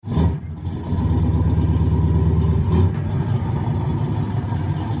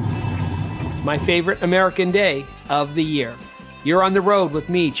my favorite American day of the year. You're on the road with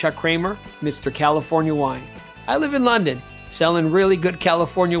me, Chuck Kramer, Mr. California Wine. I live in London, selling really good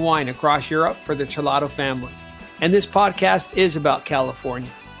California wine across Europe for the Chelato family. And this podcast is about California,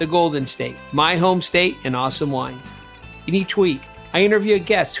 the Golden State, my home state, and awesome wines. And each week, I interview a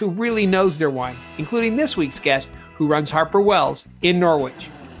guest who really knows their wine, including this week's guest who runs Harper Wells in Norwich,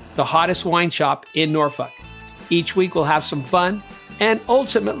 the hottest wine shop in Norfolk. Each week we'll have some fun and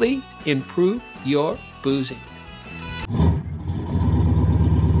ultimately improve your boozing.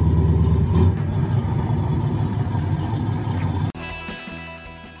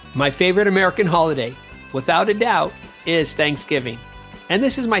 My favorite American holiday, without a doubt, is Thanksgiving. And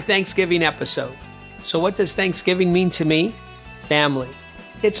this is my Thanksgiving episode. So what does Thanksgiving mean to me? Family.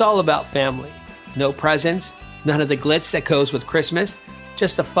 It's all about family. No presents, none of the glitz that goes with Christmas,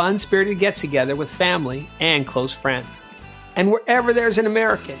 just a fun, spirited get-together with family and close friends. And wherever there's an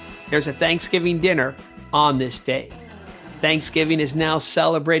American, there's a Thanksgiving dinner on this day. Thanksgiving is now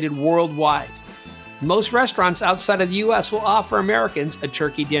celebrated worldwide. Most restaurants outside of the U.S. will offer Americans a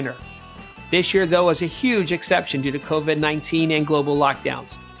turkey dinner. This year, though, is a huge exception due to COVID-19 and global lockdowns.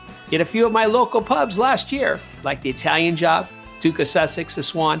 Yet a few of my local pubs last year, like the Italian Job, Duke of Sussex, the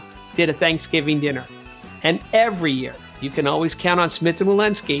Swan, did a Thanksgiving dinner. And every year, you can always count on Smith &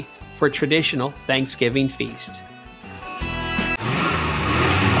 Wollensky for a traditional Thanksgiving feast.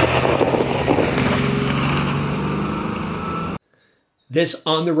 This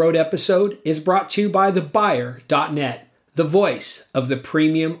On the Road episode is brought to you by TheBuyer.net, the voice of the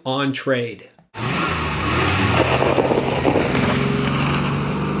premium on trade.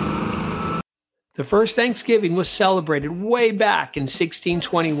 The first Thanksgiving was celebrated way back in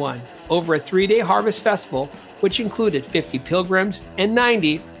 1621 over a 3-day harvest festival, which included 50 pilgrims and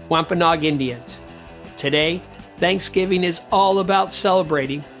 90 Wampanoag Indians. Today, Thanksgiving is all about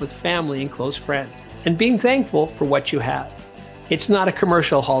celebrating with family and close friends and being thankful for what you have. It's not a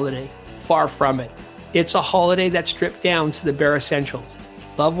commercial holiday, far from it. It's a holiday that's stripped down to the bare essentials: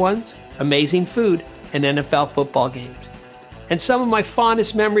 loved ones, amazing food, and NFL football games. And some of my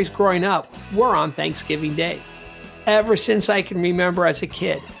fondest memories growing up were on Thanksgiving Day. Ever since I can remember as a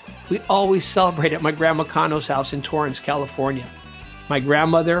kid, we always celebrated at my Grandma Cano's house in Torrance, California. My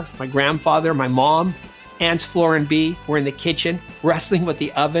grandmother, my grandfather, my mom, Aunts Flora and Bee were in the kitchen wrestling with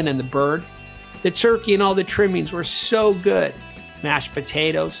the oven and the bird. The turkey and all the trimmings were so good. Mashed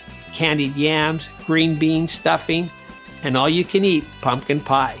potatoes, candied yams, green beans, stuffing, and all-you-can-eat pumpkin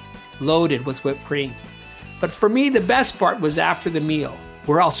pie, loaded with whipped cream. But for me, the best part was after the meal.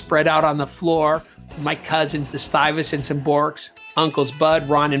 We're all spread out on the floor with my cousins, the Stuyvesants and some Borks, Uncles Bud,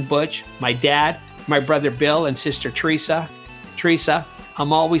 Ron, and Butch, my dad, my brother Bill, and sister Teresa. Teresa,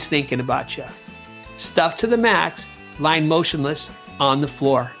 I'm always thinking about you. Stuffed to the max, lying motionless on the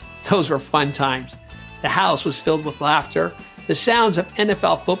floor. Those were fun times. The house was filled with laughter, the sounds of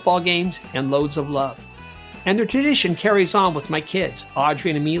NFL football games, and loads of love. And the tradition carries on with my kids,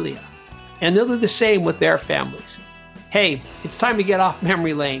 Audrey and Amelia. And they'll do the same with their families. Hey, it's time to get off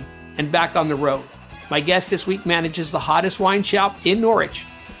memory lane and back on the road. My guest this week manages the hottest wine shop in Norwich.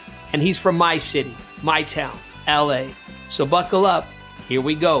 And he's from my city, my town, LA. So buckle up, here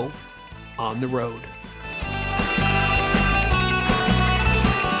we go, on the road.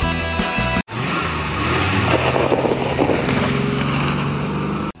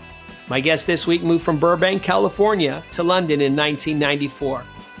 My guest this week moved from Burbank, California to London in 1994,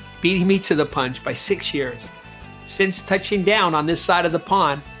 beating me to the punch by 6 years. Since touching down on this side of the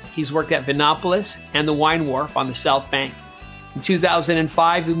pond, he's worked at Vinopolis and the Wine Wharf on the South Bank. In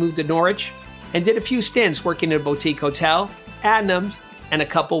 2005, he moved to Norwich and did a few stints working at a boutique hotel, Adnams, and a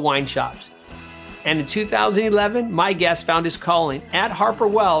couple wine shops. And in 2011, my guest found his calling at Harper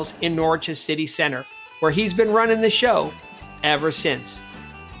Wells in Norwich's city center, where he's been running the show ever since.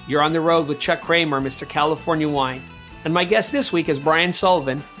 You're on the road with Chuck Kramer, Mr. California Wine. And my guest this week is Brian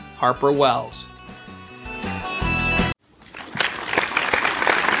Sullivan, Harper Wells.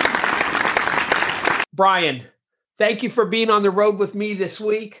 Brian, thank you for being on the road with me this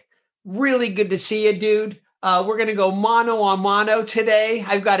week. Really good to see you, dude. We're going to go mano a mano today.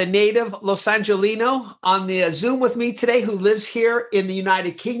 I've got a native Los Angelino on the Zoom with me today who lives here in the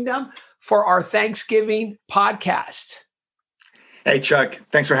United Kingdom for our Thanksgiving podcast. Hey, Chuck.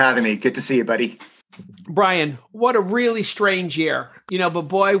 Thanks for having me. Good to see you, buddy. Brian, what a really strange year. But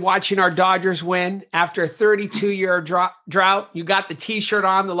boy, watching our Dodgers win after a 32-year drought, you got the T-shirt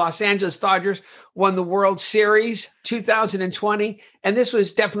on. The Los Angeles Dodgers won the World Series 2020. And this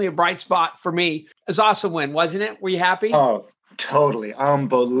was definitely a bright spot for me. It was an awesome win, wasn't it? Were you happy? Oh, totally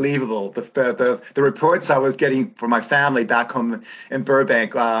unbelievable. The reports I was getting from my family back home in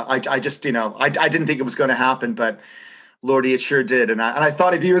Burbank, I just, I didn't think it was going to happen, but Lordy, it sure did. And I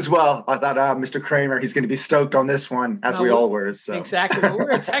thought of you as well. I thought, Mr. Kramer, he's going to be stoked on this one, as we all were. So. Exactly. Well, we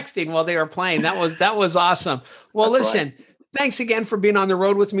were texting while they were playing. That was awesome. Well, That's listen, right. Thanks again for being on the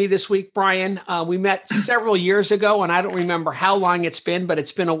road with me this week, Brian. We met several years ago, and I don't remember how long it's been, but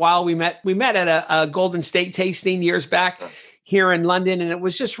it's been a while. We met at a Golden State tasting years back here in London, and it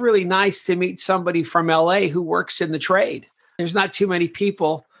was just really nice to meet somebody from LA who works in the trade. There's not too many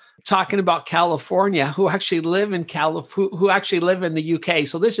people talking about California who actually live in who actually live in the UK.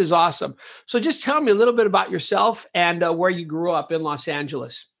 So this is awesome. So just tell me a little bit about yourself and where you grew up in Los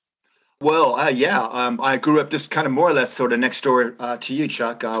Angeles. Well, I grew up just kind of more or less sort of next door to you,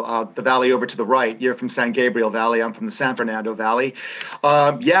 Chuck. The valley over to the right. You're from San Gabriel Valley. I'm from the San Fernando Valley.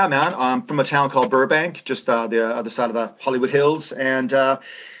 Man, I'm from a town called Burbank, just the other side of the Hollywood Hills. And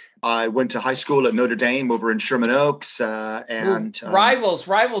I went to high school at Notre Dame over in Sherman Oaks.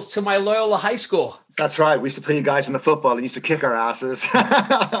 Rivals to my Loyola High School. That's right. We used to play you guys in the football and used to kick our asses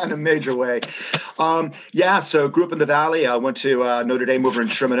in a major way. So grew up in the Valley. I went to Notre Dame over in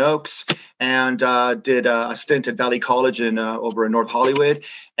Sherman Oaks and did a stint at Valley College over in North Hollywood.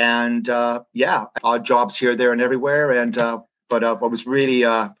 And odd jobs here, there, and everywhere. But I was really,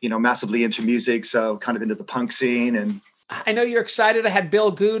 massively into music. So kind of into the punk scene. And I know you're excited. I had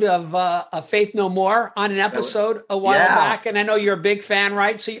Bill Good of Faith No More on an episode a while back, and I know you're a big fan,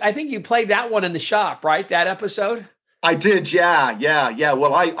 right? So I think you played that one in the shop, right? That episode. I did, yeah.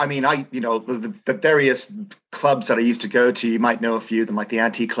 Well, the various clubs that I used to go to, you might know a few of them, like the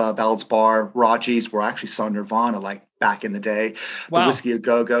Antique Club, Al's Bar, Raji's, where I actually saw Nirvana, like back in the day. Wow. The Whiskey a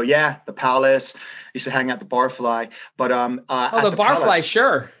Go-Go, the Palace. Used to hang out the Barfly, but the Barfly, Palace,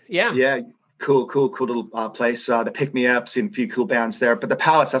 sure, yeah. Cool little place. They picked me up, seen a few cool bands there. But the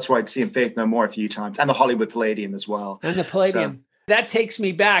Palace, that's where I'd seen Faith No More a few times. And the Hollywood Palladium as well. And the Palladium. So, that takes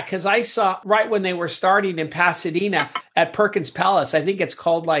me back because I saw right when they were starting in Pasadena at Perkins Palace. I think it's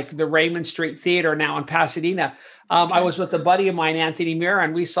called like the Raymond Street Theater now in Pasadena. I was with a buddy of mine, Anthony Mira,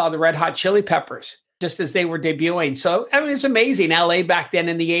 and we saw the Red Hot Chili Peppers just as they were debuting. So, I mean, it's amazing. LA back then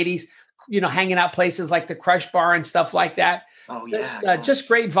in the 80s, hanging out places like the Crush Bar and stuff like that. Oh, yeah. Just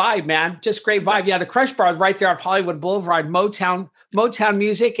great vibe, man. Just great vibe. Yeah, the Crush Bar is right there off Hollywood Boulevard, Motown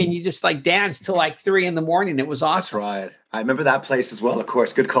music, and you just like dance till like 3 a.m. It was awesome. That's right. I remember that place as well, of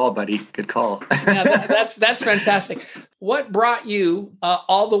course. Good call, buddy. Good call. Yeah, that's fantastic. What brought you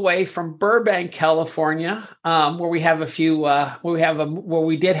all the way from Burbank, California, where we have where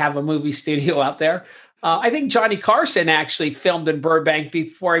we did have a movie studio out there? I think Johnny Carson actually filmed in Burbank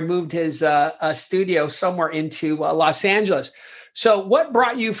before he moved his studio somewhere into Los Angeles. So what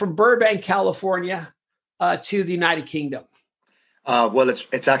brought you from Burbank, California to the United Kingdom? Well,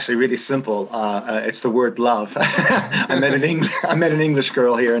 it's actually really simple. It's the word love. I met an English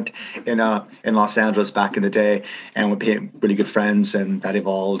girl here in Los Angeles back in the day, and we became really good friends. And that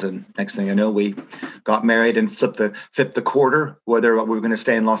evolved. And next thing I know, we got married and flipped the quarter, whether we were going to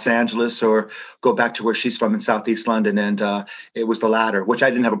stay in Los Angeles or go back to where she's from in Southeast London. And it was the latter, which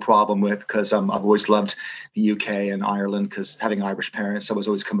I didn't have a problem with because I've always loved the UK and Ireland because having Irish parents, I was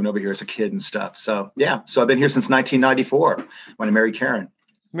always coming over here as a kid and stuff. So I've been here since 1994 when I married Karen.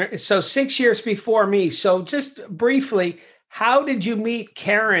 So 6 years before me. So just briefly, how did you meet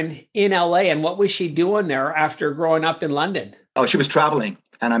Karen in LA and what was she doing there after growing up in London? Oh, she was traveling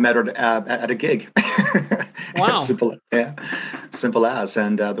and I met her at a gig. Wow. Simple as.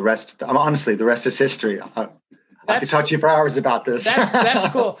 And the rest is history. I could talk to you for hours about this.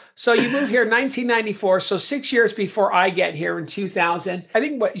 That's cool. So you moved here in 1994. So 6 years before I get here in 2000. I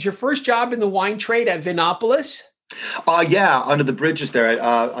think what is your first job in the wine trade at Vinopolis? Under the bridges there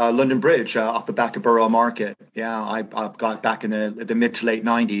at London Bridge off the back of Borough Market. Yeah, I got back in the mid to late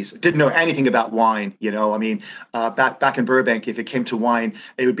 90s. Didn't know anything about wine, I mean, back in Burbank, if it came to wine,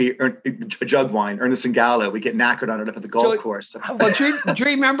 it would be a jug wine, Ernest and Gallo. We get knackered on it up at the golf course. Well, do you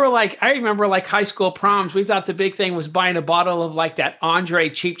remember, I remember high school proms, we thought the big thing was buying a bottle of like that Andre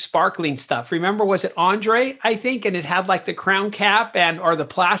cheap sparkling stuff. Remember, was it Andre, I think? And it had like the crown cap or the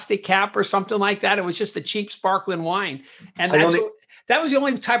plastic cap or something like that. It was just a cheap sparkling wine. And that was the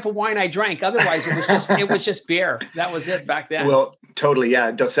only type of wine I drank. Otherwise, it was just beer. That was it back then. Well, totally,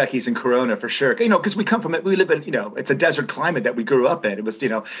 yeah. Dos Equis and Corona for sure. Because we come from it. We live in, it's a desert climate that we grew up in. It was,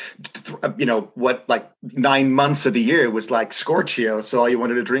 what, like 9 months of the year was like Scorchio. So all you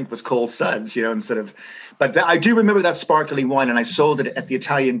wanted to drink was cold suds, instead of. But I do remember that sparkling wine, and I sold it at the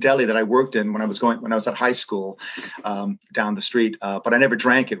Italian deli that I worked in when I was at high school, down the street. But I never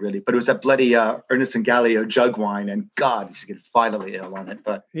drank it really. But it was that bloody Ernest and Galileo jug wine, and God, I used to get finally ill on it.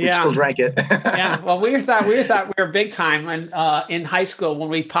 But we still drank it. Yeah, well, we thought we were big time, and in high school when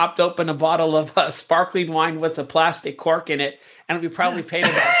we popped open a bottle of sparkling wine with a plastic cork in it, and we probably paid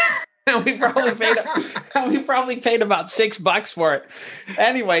about. We probably paid about $6 for it.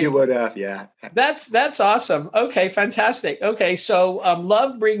 Anyway, you would have, yeah. That's awesome. Okay, fantastic. Okay, so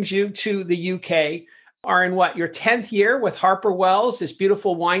Love brings you to the UK. Are in what, your 10th year with Harper Wells, this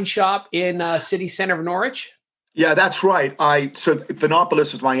beautiful wine shop in city center of Norwich? Yeah, that's right. So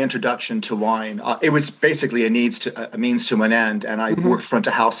Vinopolis was my introduction to wine. It was basically a means to an end, and I worked front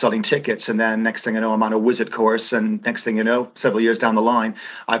of house selling tickets. And then next thing I know, I'm on a Wizard course, and next thing you know, several years down the line,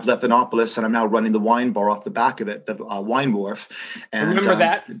 I've left Vinopolis, and I'm now running the wine bar off the back of it, the Wine Wharf. And remember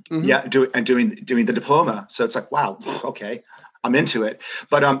that? Yeah, doing the diploma. So it's like, wow, okay. I'm into it.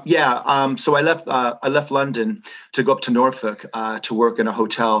 But so I left London to go up to Norfolk to work in a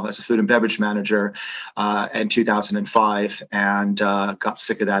hotel as a food and beverage manager in 2005, and got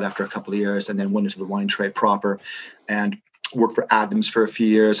sick of that after a couple of years, and then went into the wine trade proper and worked for Adams for a few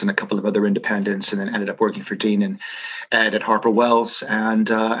years and a couple of other independents, and then ended up working for Dean and Ed at Harper Wells, and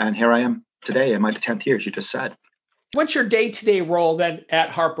here I am today in my 10th year, as you just said. What's your day-to-day role then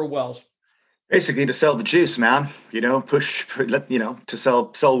at Harper Wells? Basically to sell the juice, man, to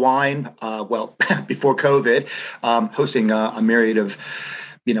sell wine. Before COVID, hosting a myriad of,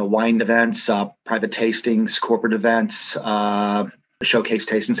 wine events, private tastings, corporate events, showcase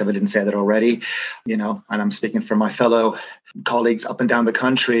tastings, if I didn't say that already, and I'm speaking for my fellow colleagues up and down the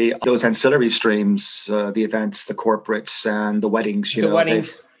country, those ancillary streams, the events, the corporates and the weddings,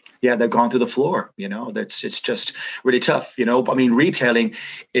 weddings. They've gone through the floor. It's just really tough. I mean, retailing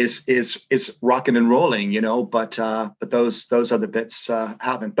is rocking and rolling. But those other bits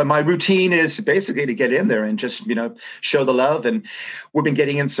haven't. But my routine is basically to get in there and just show the love. And we've been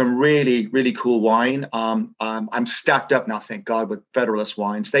getting in some really, really cool wine. I'm stacked up now, thank God, with Federalist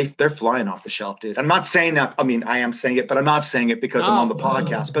wines. They're flying off the shelf, dude. I'm not saying that. I mean, I am saying it, but I'm not saying it because I'm on the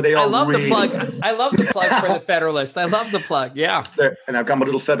podcast. But they are. I love the plug for the Federalist. I love the plug. Yeah. And I've got my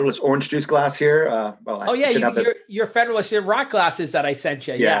little Federalist orange juice glass here. Your Federalist, your rock glasses that I sent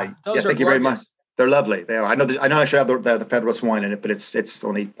you. Yeah, those are thank you very much. They're lovely. They are. I know I should have the Federalist wine in it, but it's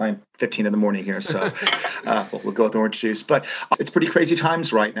only 9:15 in the morning here, so we'll go with orange juice. But it's pretty crazy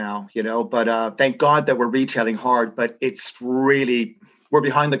times right now, But thank God that we're retailing hard. But it's really, we're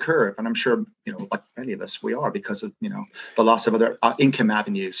behind the curve, and I'm sure like many of us we are, because of the loss of other income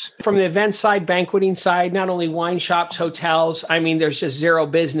avenues. From the event side, banqueting side, not only wine shops, hotels. I mean, there's just zero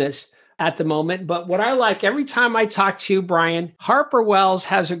business at the moment. But what I like, every time I talk to you, Brian, Harper Wells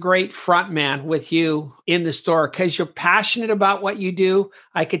has a great front man with you in the store because you're passionate about what you do.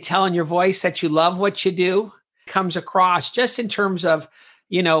 I could tell in your voice that you love what you do. It comes across just in terms of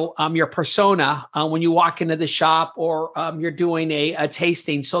your persona when you walk into the shop or you're doing a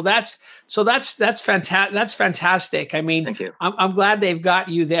tasting. So that's fantastic. That's fantastic. I mean, thank you. I'm glad they've got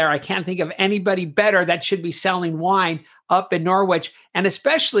you there. I can't think of anybody better that should be selling wine up in Norwich, and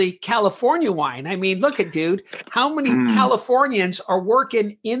especially California wine. I mean, look at, dude, how many Californians are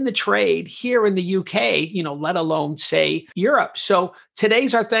working in the trade here in the UK, let alone say Europe. So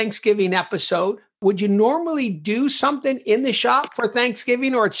today's our Thanksgiving episode. Would you normally do something in the shop for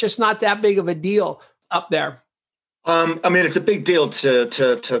Thanksgiving, or it's just not that big of a deal up there? I mean, it's a big deal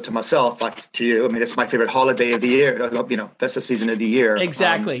to myself, like to you. I mean, it's my favorite holiday of the year, festive season of the year.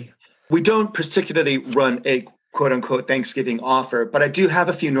 Exactly. We don't particularly run a quote unquote Thanksgiving offer, but I do have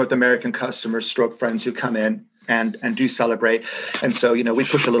a few North American customers, stroke friends who come in and do celebrate. And so, we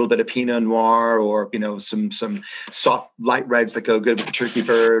push a little bit of Pinot Noir or, some soft light reds that go good with the turkey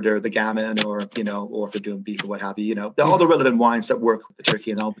bird or the gammon or, or if they're doing beef or what have you, all the relevant wines that work with the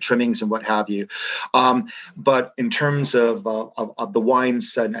turkey and all the trimmings and what have you. But in terms of the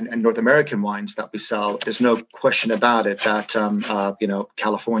wines and North American wines that we sell, there's no question about it that,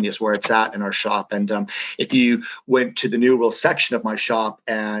 California is where it's at in our shop. And if you went to the New World section of my shop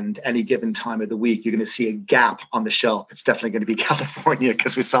and any given time of the week, you're going to see a gap on the shelf. It's definitely going to be California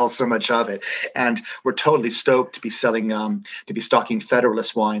because we sell so much of it. And we're totally stoked to be selling, to be stocking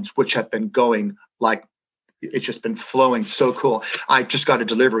Federalist wines, which have been going like it's just been flowing. So cool. I just got a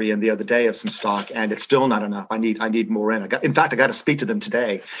delivery in the other day of some stock, and it's still not enough. I need more in. In fact, I got to speak to them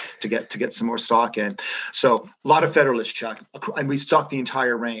today to get some more stock in. So a lot of Federalist, Chuck, and we stock the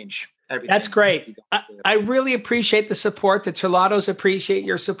entire range. Everything. That's great. I really appreciate the support. The Terlatos appreciate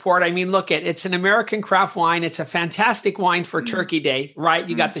your support. I mean, look, it's an American craft wine. It's a fantastic wine for Turkey Day, right?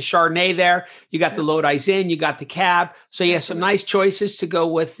 You got the Chardonnay there. You got the Lodi Zin. You got the Cab. So you have some nice choices to go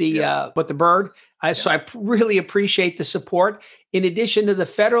with the bird. So I really appreciate the support. In addition to the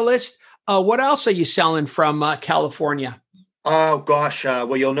Federalist, what else are you selling from California? Oh gosh,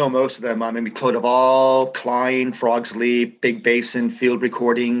 well, you'll know most of them. I mean, Clos d'Aval, Klein, Frogs Leap, Big Basin, Field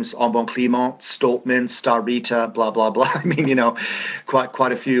Recordings, En Bon Clément, Stolpman, Starita, blah blah blah. I mean,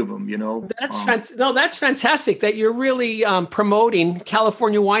 quite a few of them. That's fantastic that you're really promoting.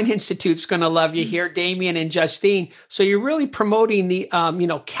 California Wine Institute's going to love you here, Damien and Justine. So you're really promoting the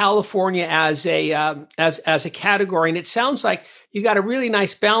California as a category, and it sounds like you got a really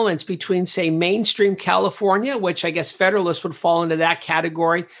nice balance between, say, mainstream California, which I guess Federalist would fall into that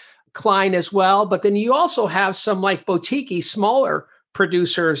category, Klein as well. But then you also have some like boutique, smaller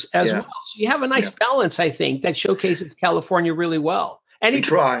producers as well. So you have a nice balance, I think, that showcases California really well. We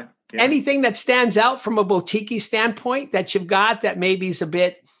try. Yeah. Anything that stands out from a boutique standpoint that you've got that maybe is a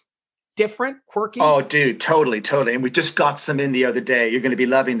bit different, quirky? Oh, dude, totally. And we just got some in the other day. You're going to be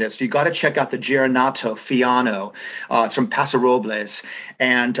loving this. You got to check out the Giornato Fiano. It's from Paso Robles.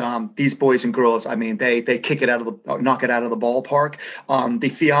 And these boys and girls, I mean, they knock it out of the ballpark. The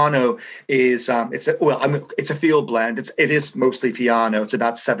Fiano is it's a field blend. It is mostly Fiano. It's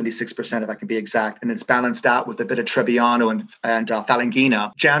about 76%, if I can be exact, and it's balanced out with a bit of Trebbiano and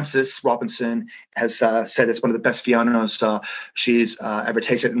Falangina. Jancis Robinson has said it's one of the best Fianos she's ever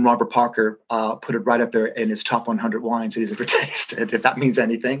tasted, and Robert Parker put it right up there in his top 100 wines that he's ever tasted, if that means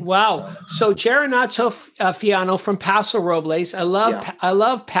anything. Wow. So Giornato Fiano from Paso Robles. I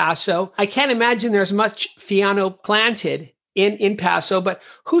love Paso. I can't imagine there's much Fiano planted in Paso, but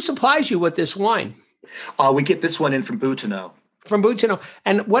who supplies you with this wine? We get this one in from Boutonneau. From Boutonneau.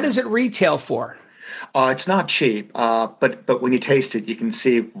 And what does it retail for? It's not cheap, but when you taste it, you can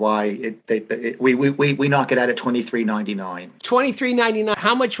see why we knock it out at $23.99. $23.99.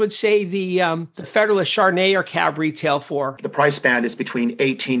 How much would say the Federalist Chardonnay or Cab retail for? The price band is between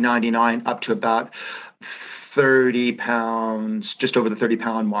 $18.99 up to about 30 pounds, just over the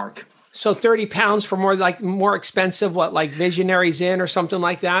 30-pound mark. So 30 pounds for more expensive, like Visionary Zin or something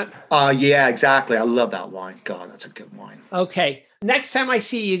like that? Yeah, exactly. I love that wine. God, that's a good wine. Okay. Next time I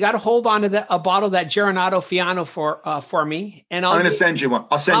see you, got to hold on to a bottle of that Giornato Fiano for me, and I'm going to send you one.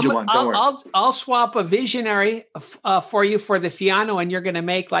 I'll send you one. Don't worry. I'll swap a Visionary for you for the Fiano, and you're going to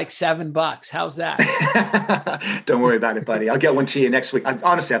make like $7. How's that? Don't worry about it, buddy. I'll get one to you next week.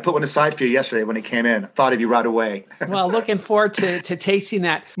 Honestly, I put one aside for you yesterday when it came in. I thought of you right away. Well, looking forward to tasting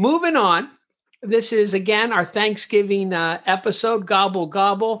that. Moving on. This is, again, our Thanksgiving episode, Gobble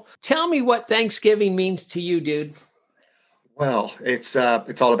Gobble. Tell me what Thanksgiving means to you, dude. Well, it's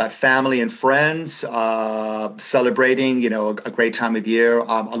all about family and friends, celebrating, a great time of year.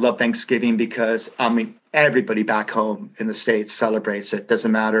 I love Thanksgiving because, everybody back home in the States celebrates it.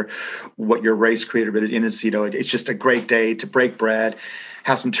 Doesn't matter what your race, creed, or religion is. It's just a great day to break bread,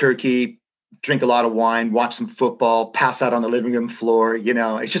 have some turkey, drink a lot of wine, watch some football, pass out on the living room floor.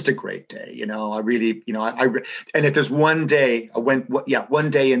 It's just a great day. I really, and if there's one day, one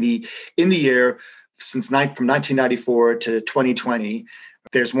day in the year, from 1994 to 2020,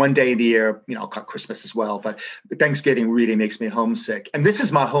 there's one day in the year, I'll cut Christmas as well, but Thanksgiving really makes me homesick. And this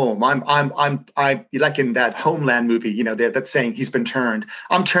is my home. I'm like in that Homeland movie, that's saying he's been turned.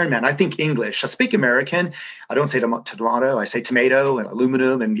 I'm turned, man. I think English. I speak American. I don't say tomato. I say tomato and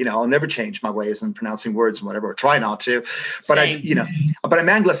aluminum, and I'll never change my ways in pronouncing words and whatever, or try not to. But but I'm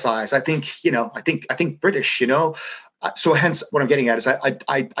anglicized. I think British. So hence what I'm getting at is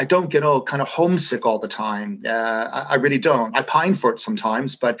I don't get all kind of homesick all the time. I really don't. I pine for it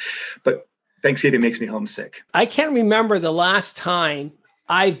sometimes, but Thanksgiving makes me homesick. I can't remember the last time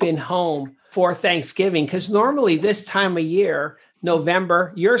I've been home for Thanksgiving, because normally this time of year,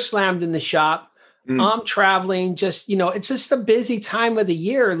 November, you're slammed in the shop. I'm traveling, it's just a busy time of the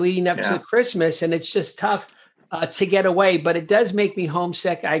year leading up to Christmas, and it's just tough to get away, but it does make me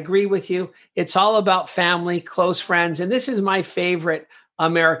homesick. I agree with you. It's all about family, close friends. And this is my favorite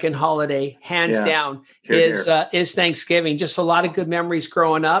American holiday, hands down, is Thanksgiving. Just a lot of good memories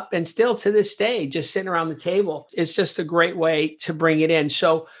growing up, and still to this day, just sitting around the table. It's just a great way to bring it in.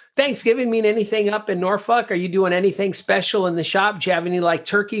 So Thanksgiving mean anything up in Norfolk? Are you doing anything special in the shop? Do you have any like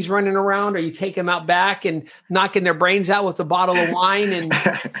turkeys running around? Are you taking them out back and knocking their brains out with a bottle of wine and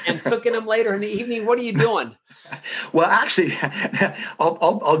cooking them later in the evening? What are you doing? Well, actually,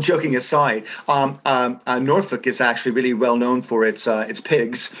 all joking aside, Norfolk is actually really well known for its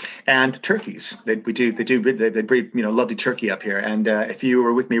pigs and turkeys. They breed lovely turkey up here. And if you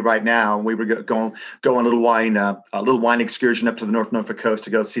were with me right now, we were go on a little wine excursion up to the North Norfolk coast to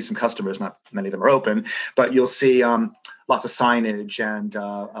go see some customers. Not many of them are open, but you'll see lots of signage and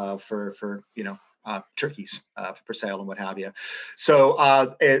for turkeys for sale and what have you.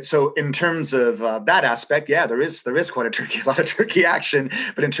 So in terms of that aspect, yeah, there is quite a lot of turkey action.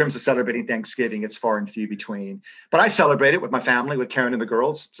 But in terms of celebrating Thanksgiving, it's far and few between. But I celebrate it with my family, with Karen and the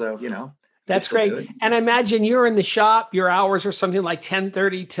girls. So that's great. And I imagine you're in the shop. Your hours are something like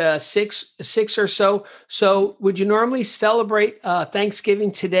 10:30 to 6 or so. So would you normally celebrate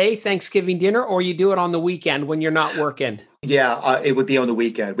Thanksgiving Thanksgiving dinner, or you do it on the weekend when you're not working? Yeah, it would be on the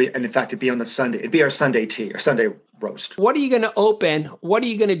weekend. And in fact, it'd be on the Sunday. It'd be our Sunday tea or Sunday roast. What are you going to open? What are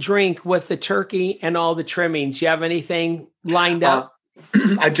you going to drink with the turkey and all the trimmings? You have anything lined up?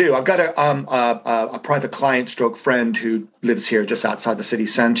 I do. I've got a private client stroke friend who lives here just outside the city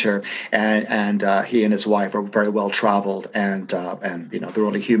center, and he and his wife are very well traveled, and they're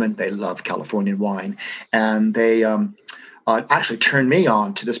only human. They love Californian wine, and they actually turned me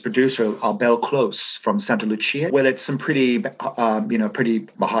on to this producer, Belle Close from Santa Lucia. Well, it's some pretty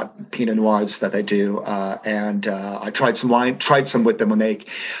hot Pinot Noirs that they do. And I tried some with them when they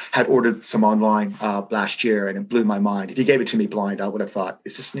had ordered some online last year, and it blew my mind. If you gave it to me blind, I would have thought,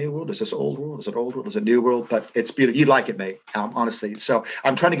 is this new world? Is this old world? Is it old world? Is it new world? But it's beautiful. You'd like it, mate, honestly. So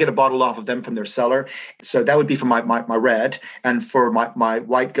I'm trying to get a bottle off of them from their cellar. So that would be for my red, and for my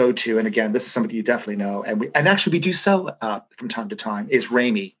white go-to. And again, this is somebody you definitely know. And actually we do sell from time to time, is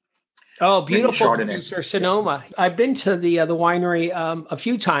Ramey. Oh, beautiful producer, Sonoma. I've been to the winery a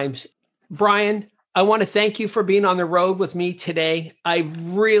few times. Brian, I want to thank you for being on the road with me today. I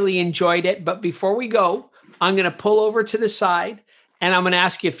really enjoyed it. But before we go, I'm going to pull over to the side and I'm going to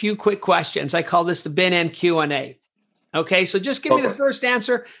ask you a few quick questions. I call this the bin and Q&A. Okay, so just give me the first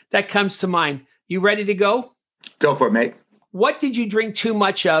answer that comes to mind. You ready to go? Go for it, mate. What did you drink too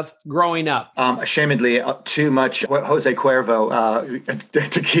much of growing up? Ashamedly, too much Jose Cuervo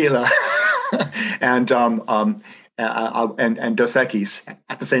tequila and Dos Equis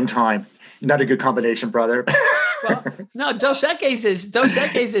at the same time. Not a good combination, brother. Well, no, Dos Equis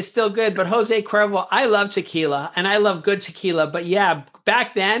is still good, but Jose Cuervo, I love tequila and I love good tequila. But yeah,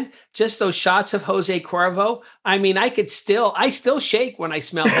 back then, just those shots of Jose Cuervo. I mean, I still shake when I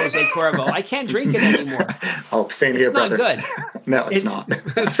smell Jose Cuervo. I can't drink it anymore. Oh, same here, brother. It's not good. No, it's not.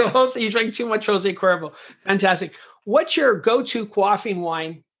 So you drink too much Jose Cuervo. Fantastic. What's your go-to quaffing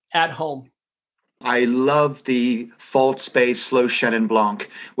wine at home? I love the Fault Space Slow Chenin Blanc,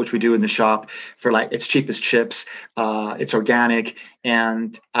 which we do in the shop for it's cheap as chips. It's organic,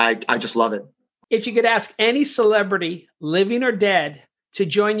 and I just love it. If you could ask any celebrity, living or dead, to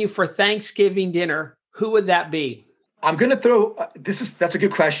join you for Thanksgiving dinner, who would that be? I'm going to throw that's a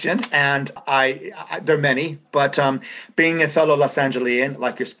good question, and there are many, but being a fellow Los Angelian,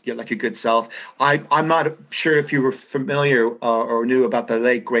 like your good self, I'm not sure if you were familiar or knew about the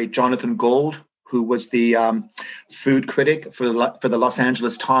late great Jonathan Gold, who was the food critic for the Los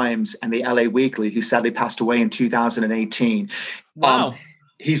Angeles Times and the LA Weekly, who sadly passed away in 2018. Wow.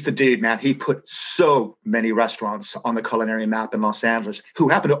 He's the dude, man. He put so many restaurants on the culinary map in Los Angeles, who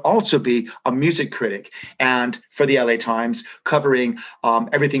happened to also be a music critic and for the LA Times, covering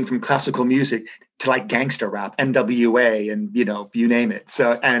everything from classical music to like gangster rap, NWA, and you name it.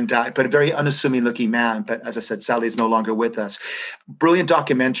 So but a very unassuming looking man. But as I said, Sally is no longer with us. Brilliant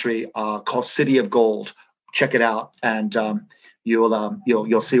documentary called City of Gold. Check it out, and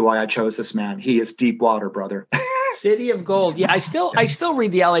you'll see why I chose this man. He is deep water, brother. City of Gold. Yeah, I still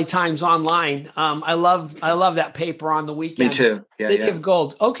read the LA Times online. I love that paper on the weekend. Me too. Yeah, City of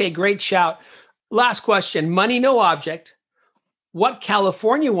Gold. Okay, great shout. Last question. Money, no object. What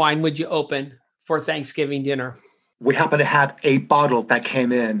California wine would you open for Thanksgiving dinner? We happen to have a bottle that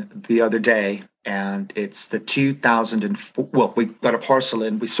came in the other day, and it's the 2004. Well, we got a parcel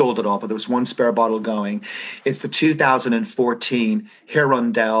in. We sold it all, but there was one spare bottle going. It's the 2014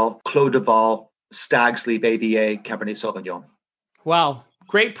 Hirondelle Clos de Val Stag's Leap AVA Cabernet Sauvignon. Wow.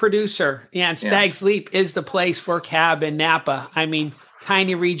 Great producer. Yeah, and Stag's Leap is the place for Cab in Napa. I mean,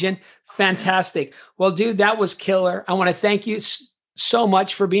 tiny region. Fantastic. Well, dude, that was killer. I want to thank you so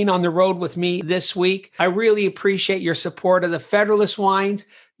much for being on the road with me this week. I really appreciate your support of the Federalist wines.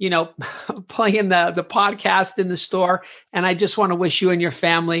 playing the podcast in the store. And I just want to wish you and your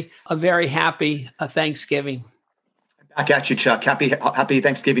family a very happy Thanksgiving. Back at you, Chuck. Happy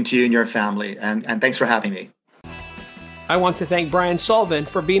Thanksgiving to you and your family. And thanks for having me. I want to thank Brian Sullivan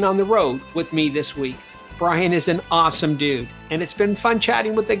for being on the road with me this week. Brian is an awesome dude, and it's been fun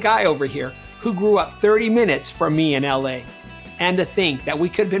chatting with the guy over here who grew up 30 minutes from me in LA. And to think that we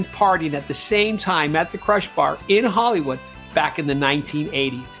could have been partying at the same time at the Crush Bar in Hollywood back in the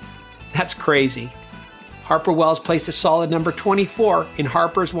 1980s. That's crazy. Harper Wells placed a solid number 24 in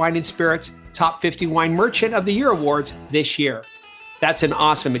Harper's Wine and Spirits Top 50 Wine Merchant of the Year Awards this year. That's an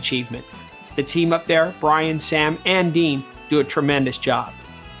awesome achievement. The team up there, Brian, Sam, and Dean, do a tremendous job.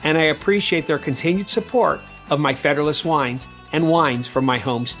 And I appreciate their continued support of my Federalist wines and wines from my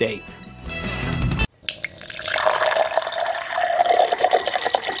home state.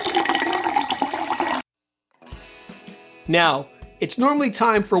 Now, it's normally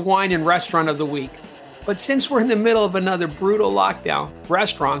time for Wine and Restaurant of the Week, but since we're in the middle of another brutal lockdown,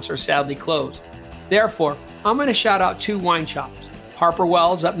 restaurants are sadly closed. Therefore, I'm going to shout out 2 wine shops. Harper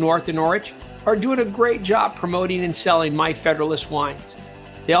Wells up north in Norwich are doing a great job promoting and selling my Federalist wines.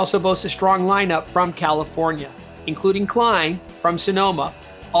 They also boast a strong lineup from California, including Klein from Sonoma,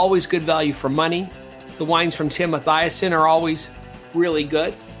 always good value for money. The wines from Tim Mathiasen are always really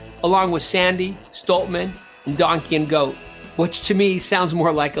good, along with Sandy, Stoltman, and Donkey and Goat, which to me sounds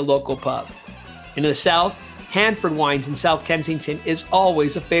more like a local pub. In the South, Hanford Wines in South Kensington is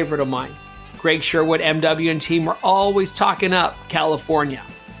always a favorite of mine. Greg Sherwood, MW, and team are always talking up California.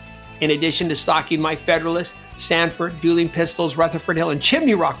 In addition to stocking my Federalist, Sanford, Dueling Pistols, Rutherford Hill, and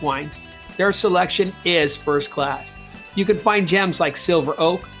Chimney Rock wines, their selection is first class. You can find gems like Silver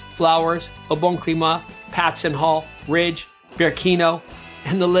Oak, Flowers, Au Bon Climat, Patson Hall, Ridge, Berkino,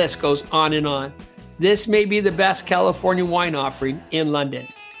 and the list goes on and on. This may be the best California wine offering in London.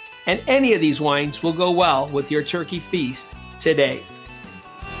 And any of these wines will go well with your turkey feast today.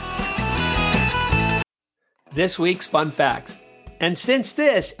 This week's fun facts. And since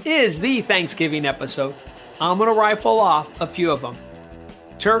this is the Thanksgiving episode, I'm going to rifle off a few of them.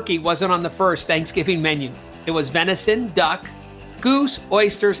 Turkey wasn't on the first Thanksgiving menu. It was venison, duck, goose,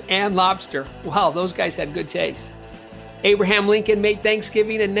 oysters, and lobster. Wow, those guys had good taste. Abraham Lincoln made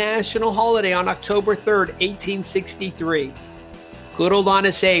Thanksgiving a national holiday on October 3rd, 1863. Good old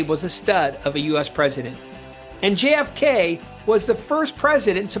Honest Abe was a stud of a U.S. president. And JFK was the first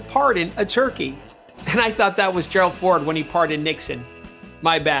president to pardon a turkey. And I thought that was Gerald Ford when he pardoned Nixon.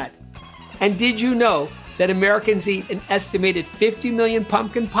 My bad. And did you know that Americans eat an estimated 50 million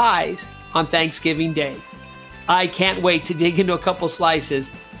pumpkin pies on Thanksgiving Day? I can't wait to dig into a couple slices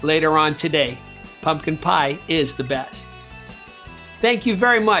later on today. Pumpkin pie is the best. Thank you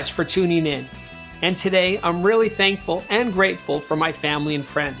very much for tuning in. And today, I'm really thankful and grateful for my family and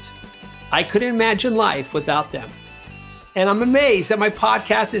friends. I couldn't imagine life without them. And I'm amazed that my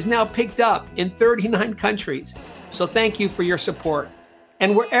podcast is now picked up in 39 countries. So thank you for your support.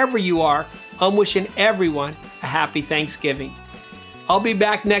 And wherever you are, I'm wishing everyone a happy Thanksgiving. I'll be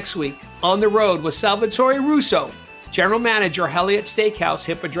back next week on the road with Salvatore Russo, General Manager, Heliot Steakhouse,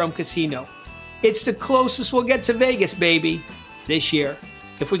 Hippodrome Casino. It's the closest we'll get to Vegas, baby, this year.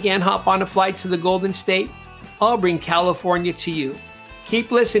 If we can't hop on a flight to the Golden State, I'll bring California to you.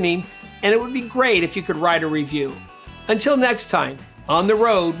 Keep listening, and it would be great if you could write a review. Until next time, on the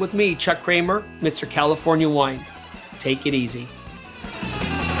road with me, Chuck Kramer, Mr. California Wine. Take it easy.